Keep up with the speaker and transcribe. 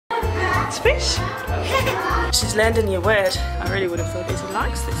It's fish. She's learned a new word. I really would have thought Izzy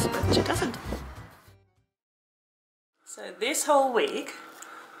likes this, but she doesn't. So this whole week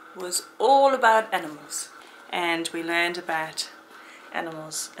was all about animals, and we learned about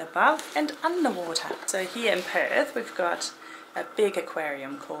animals above and underwater. So here in Perth we've got a big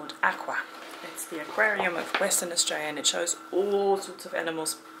aquarium called AQWA. It's the Aquarium of Western Australia, and it shows all sorts of animal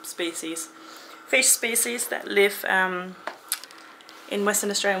species, fish species that live in Western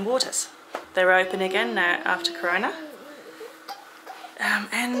Australian waters. They're open again now after Corona.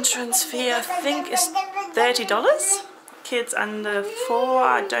 Entrance fee I think is $30. Kids under 4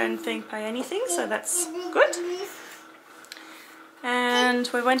 I don't think pay anything, so that's good. And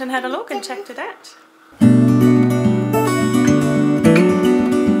we went and had a look and checked it out.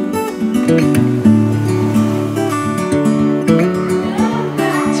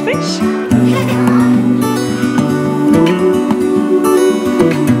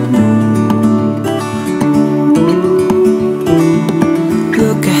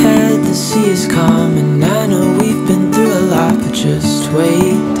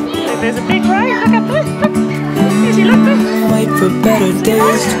 There's a big wave, look up there, look! Izzy, look there! Wait for better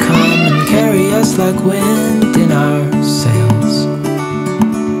days to come and carry us like wind in our sails.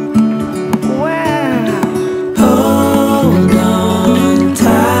 Wow! Hold on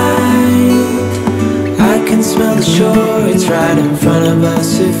tight, I can smell the shore, it's right in front of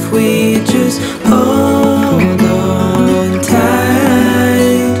us if we just hold on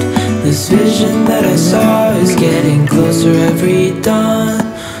tight. This vision that I saw is getting closer every dawn.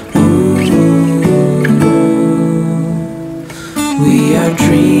 We are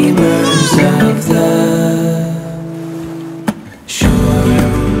dreamers of the shore.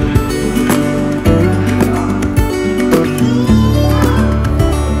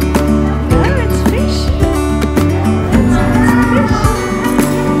 Oh, it's fish.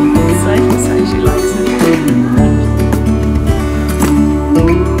 It's safe to say she likes it.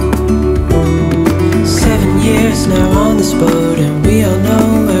 7 years now on this boat, and we all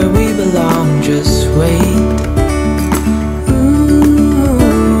know where we belong. Just wait.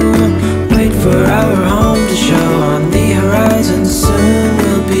 For our home to show on the horizon, soon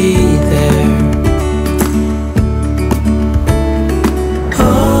we'll be there.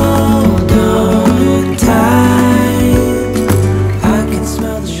 Hold on tight, I can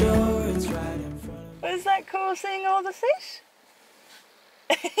smell the shore, it's right in front of me. Was that cool seeing all the fish?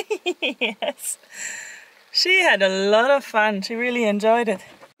 Yes. She had a lot of fun. She really enjoyed it.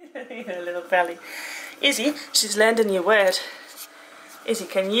 Her little belly. Izzy, she's learned a new word. Izzy,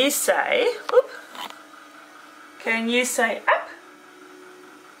 can you say, whoop, can you say up?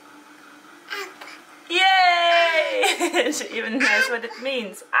 Up. Yay! She even knows what it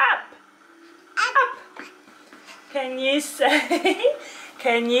means. Up. Up. Can you say,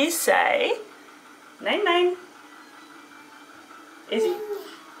 nine, nine? Izzy,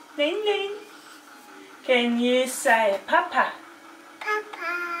 nine, nine. Can you say papa?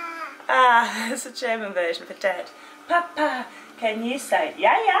 Papa. Ah, it's a German version for dad. Papa. Can you say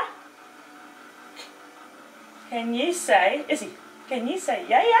yeah? Can you say, Izzy, can you say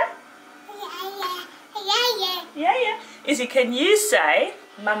yeah? Yeah. Izzy, can you say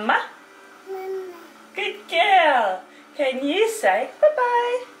mama? Mama. Good girl. Can you say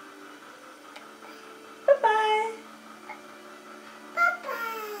bye-bye? Bye-bye. Papa.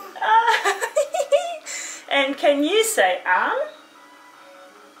 Ah. And can you say Arm.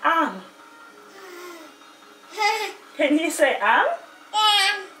 Can you say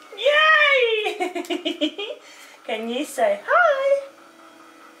Yay! Can you say hi?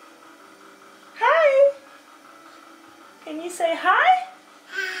 Hi. Can you say hi?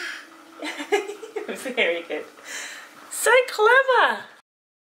 Very good. So clever.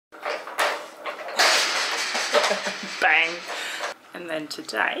 Bang. And then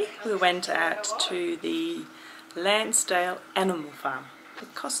today we went out to the Landsdale Animal Farm.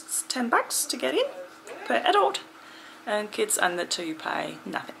 It costs $10 to get in per adult, and kids under 2 pay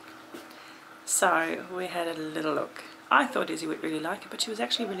nothing. So we had a little look. I thought Izzy would really like it, but she was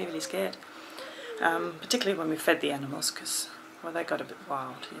actually really scared, particularly when we fed the animals, because, well, they got a bit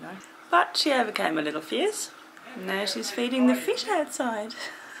wild, you know. But she overcame her little fears. Now she's feeding the fish outside.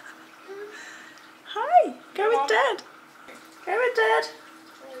 Hi, go with Dad. Go with Dad.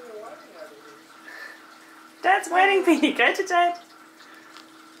 Dad's waiting for you. Go to Dad.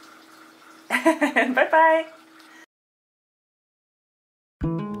 Bye-bye.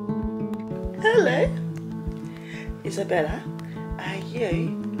 Hello. Isabella, are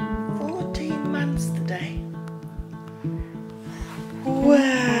you 14 months today?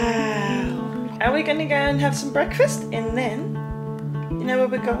 Wow. Are we going to go and have some breakfast and then, you know where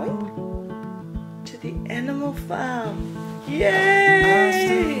we're going? the animal farm.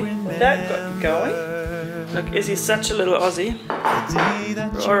 Yay! That got you going. Look, Izzy's such a little Aussie.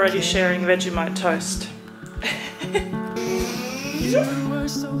 We're already sharing Vegemite toast.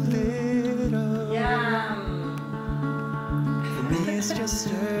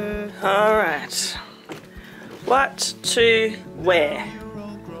 Alright. What to wear?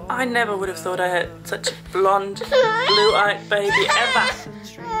 I never would have thought I had such a blonde, blue-eyed baby ever.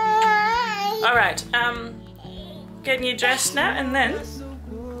 Alright, getting you dressed now and then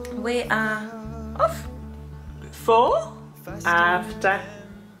we are off for after.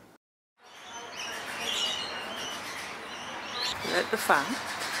 We're at the farm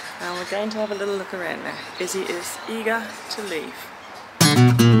and we're going to have a little look around now. Izzy is eager to leave.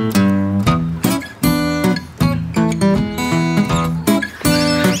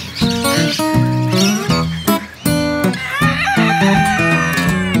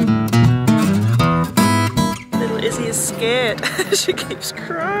 She keeps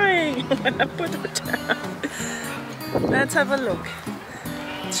crying when I put her down. Let's have a look.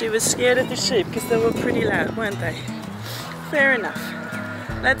 She was scared of the sheep because they were pretty loud, weren't they? Fair enough.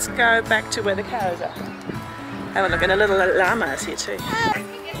 Let's go back to where the cows are. Have a look, and a little llama is here too.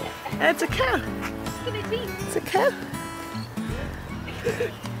 It's a cow. It's a cow.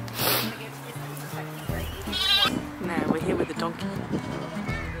 Now we're here with the donkey.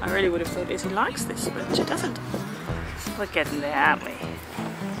 I really would have thought Izzy likes this, but she doesn't. We're getting there, aren't we?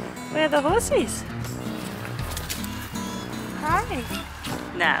 Where are the horses? Hi.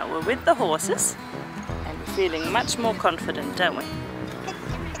 Now we're with the horses and we're feeling much more confident, don't we?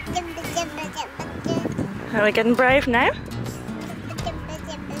 Are we getting brave now?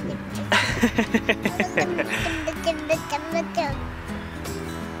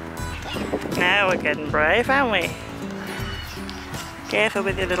 Now we're getting brave, aren't we? Careful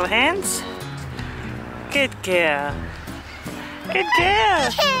with your little hands. Good girl. Good girl.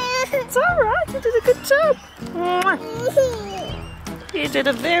 It's alright, you did a good job. You did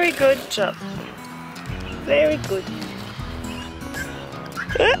a very good job. Very good.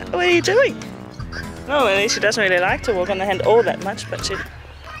 What are you doing? Oh, well, she doesn't really like to walk on the hand all that much, but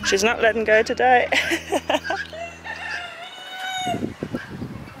she's not letting go today.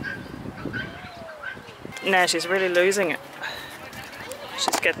 Now she's really losing it.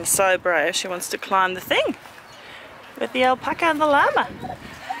 She's getting so brave, she wants to climb the thing with the alpaca and the llama.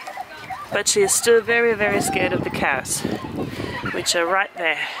 But she is still very, very scared of the cows, which are right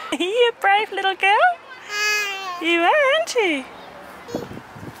there. You brave little girl. You are, aren't you?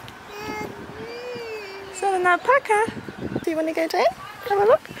 Is that an alpaca? Do you want to go down? Have a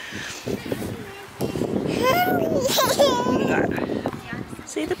look. No.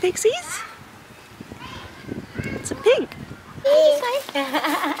 See the pixies? It's a pig.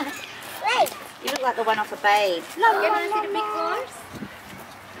 Wait. You look like the one off a babe. No, you want to see the big ones?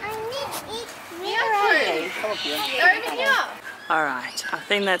 I need it. Over here. Alright, I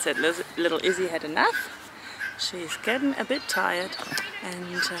think that's it. Little Izzy had enough. She's getting a bit tired,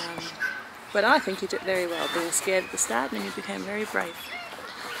 and but I think you did very well, being scared at the start and then you became very brave.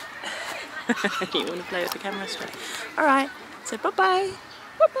 You want to play with the camera straight. Alright, so bye bye.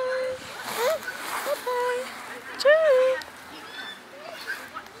 Bye bye. Bye bye. Cheers.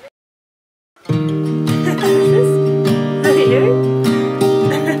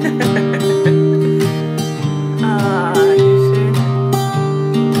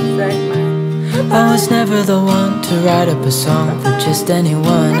 I was never the one to write up a song for just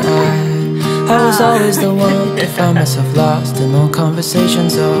anyone. I was always the one to find myself lost in all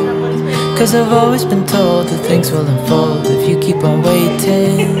conversations. Cause I've always been told that things will unfold if you keep on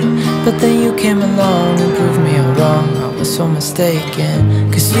waiting. But then you came along and proved me all wrong. I was so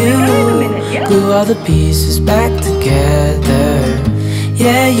mistaken. Cause you glue all the pieces back together.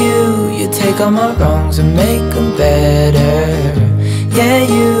 Yeah, you take all my wrongs and make them better. Yeah,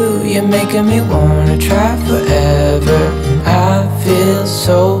 you're making me wanna try forever. And I feel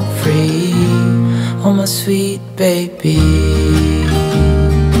so free, oh my sweet baby.